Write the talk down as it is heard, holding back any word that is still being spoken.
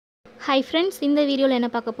Hi friends, இந்த வீடியோவில் என்ன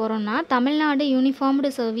பார்க்க போகிறோம்னா Tamil Nadu uniformed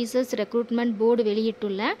services recruitment board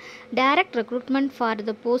வெளியிட்டுள்ள direct recruitment for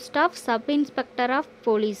the post of sub inspector of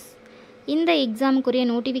police இந்த எக்ஸாமுக்குரிய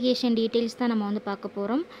நோட்டிஃபிகேஷன் டீட்டெயில்ஸ் தான் நம்ம வந்து பார்க்க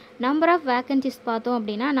போகிறோம். நம்பர் ஆஃப் வேக்கன்சிஸ் பார்த்தோம்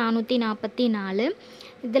அப்படின்னா 444.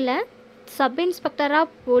 இதில் சப் இன்ஸ்பெக்டர்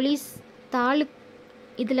ஆஃப் போலீஸ்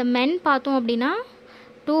இதில் மென் பார்த்தோம் அப்படின்னா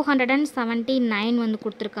 279 வந்து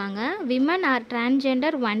கொடுத்துருக்காங்க. விமன் ஆர்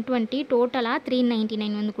டிரான்ஸ்ஜெண்டர் 120, டோட்டலாக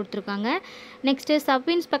 399 வந்து கொடுத்துருக்காங்க. Next sub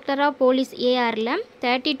inspector of police ஏஆரில்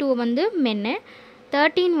 32 வந்து மென்னு,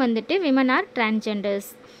 13 வந்துட்டு விமன் ஆர்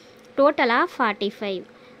டிரான்ஸ்ஜெண்டர்ஸ், டோட்டலாக 45.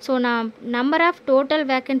 So number of total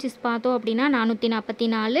vacancies பார்த்தோம் அப்படின்னா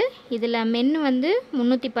 444. இதில் மென் வந்து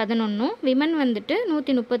 311, விமன் வந்துட்டு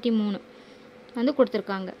 133 வந்து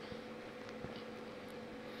கொடுத்துருக்காங்க.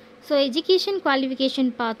 ஸோ எஜுகேஷன் குவாலிஃபிகேஷன்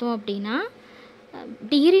பார்த்தோம் அப்படின்னா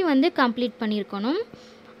டிகிரி வந்து கம்ப்ளீட் பண்ணியிருக்கணும்.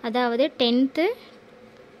 அதாவது 10th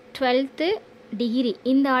 12th டிகிரி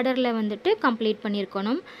இந்த ஆர்டரில் வந்துட்டு கம்ப்ளீட்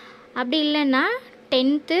பண்ணியிருக்கணும். அப்படி இல்லைன்னா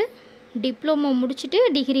 10th டிப்ளமோ முடிச்சுட்டு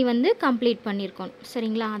டிகிரி வந்து கம்ப்ளீட் பண்ணியிருக்கணும்.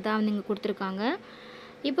 சரிங்களா, அதான் வந்து இங்கே கொடுத்துருக்காங்க.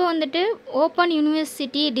 இப்போ வந்துட்டு ஓப்பன்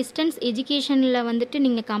யூனிவர்சிட்டி டிஸ்டன்ஸ் எஜுகேஷனில் வந்துட்டு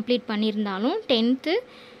நீங்கள் கம்ப்ளீட் பண்ணியிருந்தாலும் 10th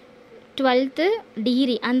 12th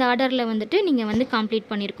டிகிரி அந்த ஆர்டரில் வந்துட்டு நீங்கள் வந்து கம்ப்ளீட்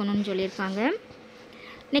பண்ணியிருக்கணும்னு சொல்லியிருக்காங்க.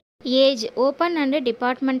 Next age open and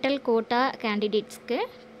departmental quota கேண்டிடேட்ஸ்க்கு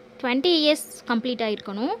 20 years complete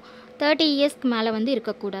ஆகிருக்கணும். 30 இயர்ஸ்க்கு மேலே வந்து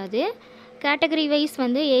இருக்கக்கூடாது. கேட்டகரி வைஸ்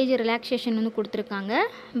வந்து ஏஜ் ரிலாக்ஸேஷன் வந்து கொடுத்துருக்காங்க.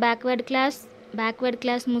 பேக்வேர்டு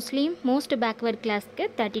கிளாஸ் முஸ்லீம், மோஸ்ட் பேக்வேர்டு கிளாஸ்க்கு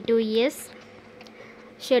 32 years.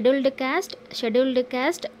 Scheduled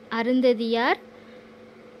caste அருந்ததியார்,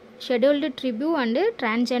 scheduled ட்ரிபியூ and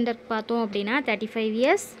transgender பார்த்தோம் அப்படின்னா 35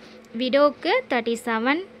 இயர்ஸ். விடோவுக்கு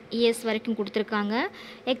 37 இயர்ஸ் வரைக்கும் கொடுத்துருக்காங்க.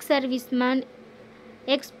 X serviceman,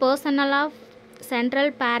 X personal of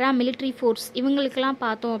central பேரா மிலிட்ரி ஃபோர்ஸ் இவங்களுக்கெல்லாம்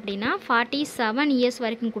பார்த்தோம் அப்படின்னா 47 இயர்ஸ்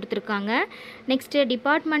வரைக்கும் கொடுத்துருக்காங்க. நெக்ஸ்ட்டு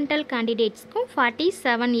டிபார்ட்மெண்டல் கேண்டிடேட்ஸ்க்கும்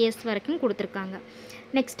 47 இயர்ஸ் வரைக்கும் கொடுத்துருக்காங்க.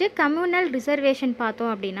 நெக்ஸ்ட்டு கம்யூனல் ரிசர்வேஷன்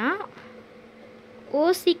பார்த்தோம் அப்படின்னா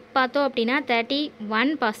ஓசிக்கு பார்த்தோம் அப்படின்னா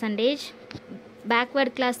 31%,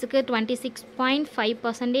 பேக்வேர்டு கிளாஸுக்கு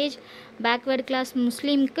 26.5%, backward class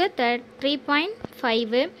முஸ்லீமுக்கு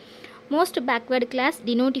 3.5, most backward class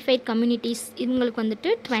denotified communities இவங்களுக்கு வந்துட்டு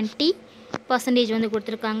 20% வந்து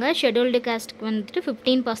கொடுத்துருக்காங்க. ஷெட்யூல்டு காஸ்ட்டுக்கு வந்துட்டு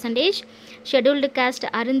 15%, ஷெட்யூல்டு காஸ்ட்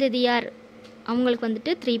அருந்ததியார் அவங்களுக்கு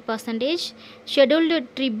வந்துட்டு 3%, ஷெட்யூல்டு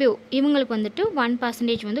ட்ரிபியூ இவங்களுக்கு வந்துட்டு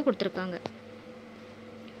 1% வந்து கொடுத்துருக்காங்க.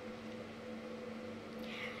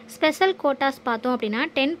 ஸ்பெஷல் கோட்டாஸ் பார்த்தோம் அப்படின்னா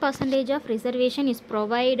 10% of reservation is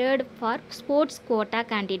provided for sports quota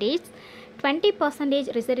candidates, 20%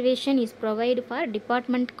 reservation is provide for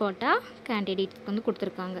department quota கேண்டிடேட்ஸ்க்கு வந்து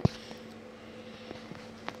கொடுத்துருக்காங்க.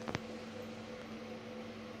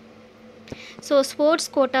 ஸோ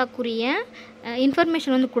ஸ்போர்ட்ஸ் கோட்டாக்குரிய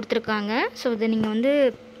இன்ஃபர்மேஷன் வந்து கொடுத்துருக்காங்க. ஸோ இதை நீங்கள் வந்து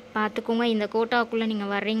பார்த்துக்கோங்க, இந்த கோட்டாக்குள்ளே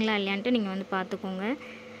நீங்கள் வர்றீங்களா இல்லையான்ட்டு நீங்கள் வந்து பார்த்துக்கோங்க.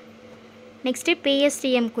 நெக்ஸ்ட்டு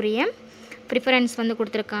பிஎஸ்டிஎம்க்குரிய ப்ரிஃபரன்ஸ் வந்து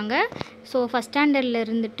கொடுத்துருக்காங்க. ஸோ ஃபஸ்ட் ஸ்டாண்டர்டில்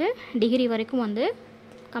இருந்துட்டு டிகிரி வரைக்கும் வந்து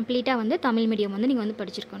கம்ப்ளீட்டாக வந்து தமிழ் மீடியம் வந்து நீங்கள் வந்து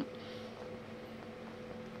படிச்சிருக்கணும்.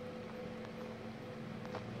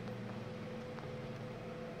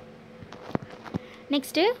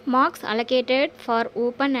 Next marks allocated for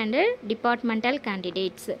open and departmental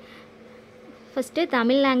candidates. First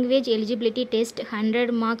Tamil language eligibility test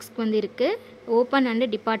 100 மார்க்ஸ்க்கு வந்து இருக்குது. ஓப்பன்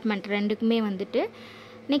அண்டு டிபார்ட்மெண்ட் ரெண்டுக்குமே வந்துட்டு.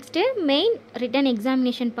 நெக்ஸ்ட்டு மெயின் ரிட்டன்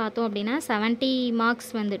எக்ஸாமினேஷன் பார்த்தோம் அப்படின்னா 70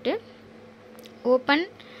 மார்க்ஸ் வந்துட்டு ஓப்பன்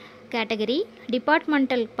கேட்டகரி.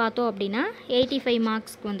 டிபார்ட்மெண்டல் பார்த்தோம் அப்படின்னா 85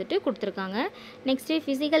 மார்க்ஸ்க்கு வந்துட்டு கொடுத்துருக்காங்க. Next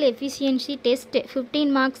physical efficiency test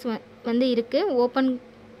 15 marks வந்து இருக்குது ஓப்பன்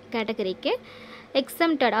கேட்டகரிக்கு.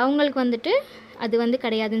 எக்ஸம்டட் அவங்களுக்கு வந்துட்டு அது வந்து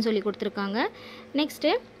கிடையாதுன்னு சொல்லி கொடுத்துருக்காங்க. நெக்ஸ்ட்டு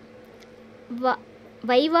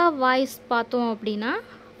வைவா வாய்ஸ் பார்த்தோம் அப்படின்னா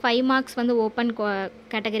 5 மார்க்ஸ் வந்து ஓப்பன்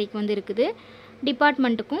கேட்டகரிக்கு வந்து இருக்குது.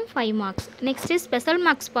 டிபார்ட்மெண்ட்டுக்கும் 5 மார்க்ஸ். நெக்ஸ்ட்டு ஸ்பெஷல்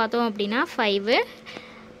மார்க்ஸ் பார்த்தோம் அப்படின்னா 5,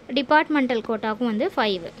 டிபார்ட்மெண்டல் கோட்டாக்கும் வந்து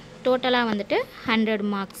 5, டோட்டலாக வந்துட்டு 100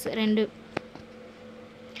 மார்க்ஸ். ரெண்டு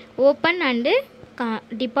ஓப்பன் அண்டு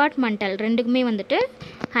டிபார்ட்மெண்டல் ரெண்டுக்குமே வந்துட்டு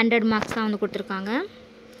 100 மார்க்ஸ் தான் வந்து கொடுத்துருக்காங்க.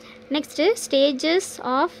 Next stages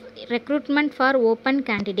of recruitment for open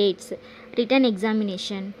candidates return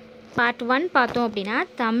examination part 1 பார்த்தோம் அப்படின்னா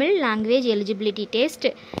தமிழ் லாங்குவேஜ் எலிஜிபிலிட்டி டெஸ்ட்.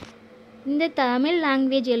 இந்த தமிழ்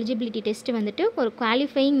லாங்குவேஜ் எலிஜிபிலிட்டி டெஸ்ட்டு வந்துட்டு ஒரு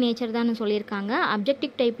குவாலிஃபையிங் நேச்சர் தான் சொல்லியிருக்காங்க.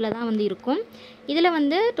 அப்ஜெக்டிவ் டைப்பில் தான் வந்து இருக்கும். இதில்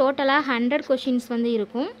வந்து டோட்டலாக 100 கொஷின்ஸ் வந்து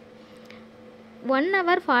இருக்கும். 1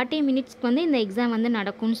 hour 40 minutesக்கு வந்து இந்த எக்ஸாம் வந்து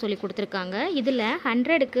நடக்கும்னு சொல்லி கொடுத்துருக்காங்க. இதில்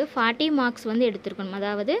 100க்கு 40 மார்க்ஸ் வந்து எடுத்திருக்கணும்.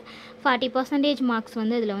 அதாவது 40% மார்க்ஸ்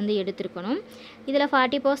வந்து இதில் வந்து எடுத்திருக்கணும். இதில்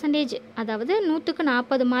 40% அதாவது 100க்கு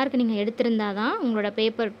 40 மார்க் நீங்கள் எடுத்திருந்தா தான் உங்களோட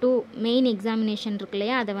பேப்பர் 2 மெயின் எக்ஸாமினேஷன் இருக்கு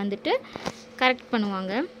இல்லையா, அதை வந்துட்டு கரெக்ட்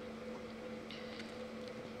பண்ணுவாங்க.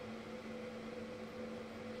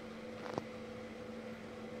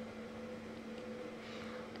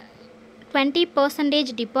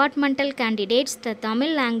 %20 departmental candidates, the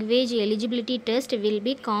Tamil language eligibility test will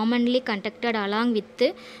be commonly conducted along with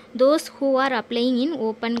those who are applying in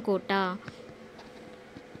open quota.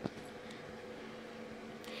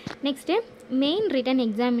 Next, main written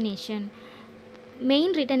examination. Main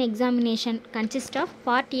written examination consists of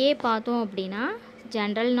part A பார்த்தோம் அப்படின்னா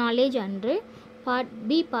general knowledge and part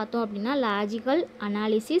B பார்த்தோம் அப்படின்னா logical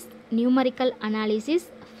analysis, numerical analysis,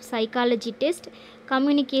 psychology test,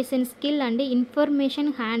 communication skill and information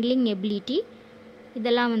handling ability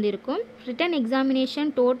இதெல்லாம் வந்து இருக்கும். Return examination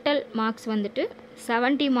total marks வந்துட்டு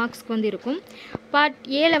 70 மார்க்ஸ்க்கு வந்து இருக்கும். பார்ட்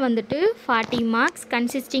ஏல வந்துட்டு 40 மார்க்ஸ்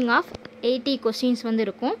கன்சிஸ்டிங் ஆஃப் 80 கொஸ்டின்ஸ் வந்து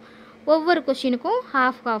இருக்கும். ஒவ்வொரு கொஸ்டினுக்கும்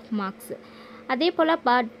half மார்க்ஸ். அதே போல்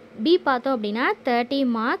பார்ட் பி பார்த்தோம் அப்படின்னா 30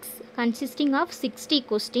 மார்க்ஸ் கன்சிஸ்டிங் ஆஃப் 60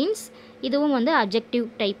 கொஸ்டின்ஸ். இதுவும் வந்து அப்ஜெக்டிவ்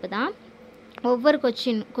டைப்பு தான். ஒவ்வொரு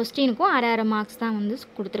கொஸ்டினுக்கும் அரை மார்க்ஸ் தான் வந்து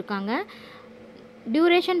கொடுத்துருக்காங்க.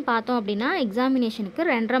 டியூரேஷன் பார்த்தோம் அப்படின்னா எக்ஸாமினேஷனுக்கு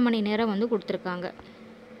 2.5 மணி நேரம் வந்து கொடுத்துருக்காங்க.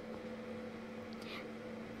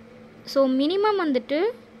 ஸோ மினிமம் வந்துட்டு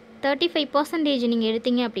 35% நீங்கள்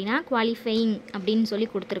எடுத்தீங்க அப்படின்னா குவாலிஃபையிங் அப்படின்னு சொல்லி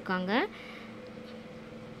கொடுத்துருக்காங்க.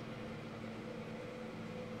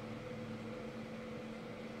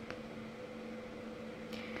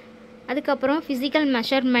 அதுக்கப்புறம் ஃபிசிக்கல்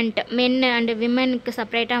மெஷர்மெண்ட் மென் அண்டு விமெனுக்கு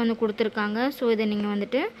செப்பரேட்டாக வந்து கொடுத்துருக்காங்க. ஸோ இதை நீங்கள்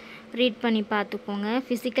வந்துட்டு ரீட் பண்ணி பார்த்துக்கோங்க.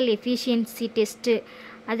 ஃபிசிக்கல் எஃபிஷியன்சி டெஸ்ட்டு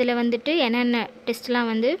அதில் வந்துட்டு என்னென்ன டெஸ்ட்லாம்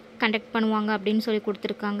வந்து கண்டக்ட் பண்ணுவாங்க அப்படின்னு சொல்லி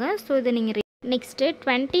கொடுத்துருக்காங்க. ஸோ இதை நீங்கள் நெக்ஸ்ட்டு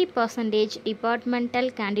 20% டிபார்ட்மெண்டல்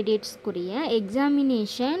கேண்டிடேட்ஸ்க்குரிய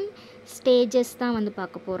எக்ஸாமினேஷன் ஸ்டேஜஸ் தான் வந்து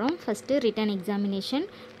பார்க்க போகிறோம். ஃபஸ்ட்டு ரிட்டன் எக்ஸாமினேஷன்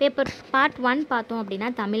பார்ட் 1 பார்த்தோம் அப்படின்னா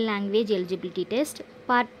Tamil language eligibility test.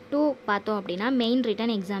 Part 2 பார்த்தோம் அப்படின்னா main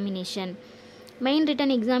return examination. Main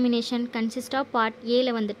return examination consist of part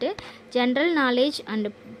ஏல வந்துட்டு ஜென்ரல் நாலேஜ் அண்ட்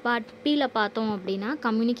பார்ட் பியில் பார்த்தோம் அப்படின்னா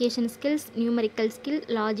communication skills, numerical skill,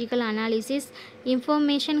 logical analysis,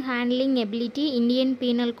 information handling ability, Indian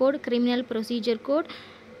penal code, criminal procedure code,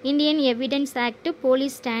 Indian evidence act,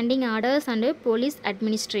 police standing orders and police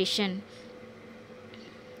administration.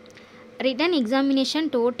 Return examination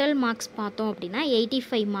total marks பார்த்தோம் அப்படின்னா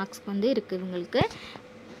 85 marks வந்து இருக்குது உங்களுக்கு.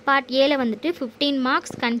 Part ஏல வந்துட்டு 15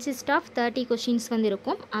 மார்க்ஸ் கன்சிஸ்ட் ஆஃப் 30 கொஷின்ஸ் வந்து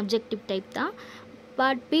இருக்கும். Objective type தான்.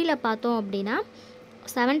 பார்ட் பியில் பார்த்தோம் அப்படின்னா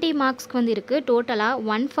 70 மார்க்ஸ்க்கு வந்து இருக்குது. டோட்டலாக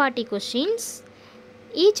 140 questions.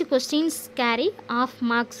 Each questions carry of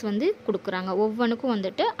marks வந்து கொடுக்குறாங்க. ஒவ்வொன்றுக்கும்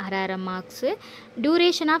வந்துட்டு அரை மார்க்ஸு.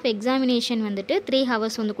 டியூரேஷன் ஆஃப் எக்ஸாமினேஷன் வந்துட்டு 3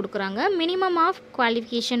 hours வந்து கொடுக்குறாங்க. மினிமம் ஆஃப்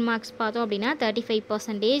குவாலிஃபிகேஷன் மார்க்ஸ் பார்த்தோம் அப்படின்னா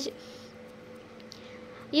 35%.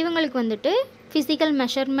 இவங்களுக்கு வந்துட்டு physical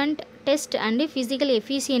measurement test and physical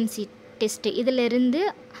efficiency test இதிலிருந்து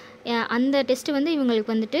அந்த டெஸ்ட்டு வந்து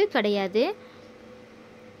இவங்களுக்கு வந்துட்டு கிடையாது.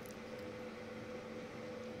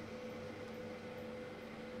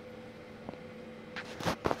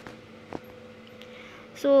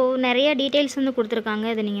 ஸோ நிறைய டீட்டெயில்ஸ் வந்து கொடுத்துருக்காங்க.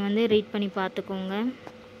 இதை நீங்கள் வந்து ரீட் பண்ணி பார்த்துக்கோங்க.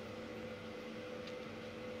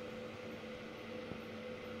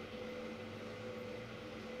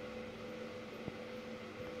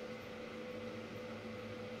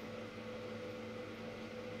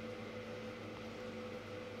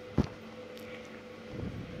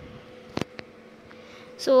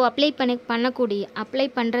 ஸோ அப்ளை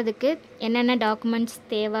பண்ணுறதுக்கு என்னென்ன டாக்குமெண்ட்ஸ்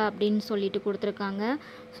தேவை அப்படின்னு சொல்லிட்டு கொடுத்துருக்காங்க.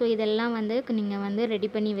 ஸோ இதெல்லாம் வந்து நீங்கள் வந்து ரெடி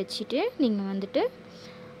பண்ணி வச்சுட்டு நீங்கள் வந்துட்டு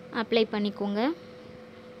அப்ளை பண்ணிக்கோங்க.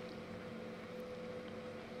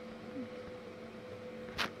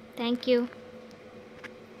 தேங்க்யூ.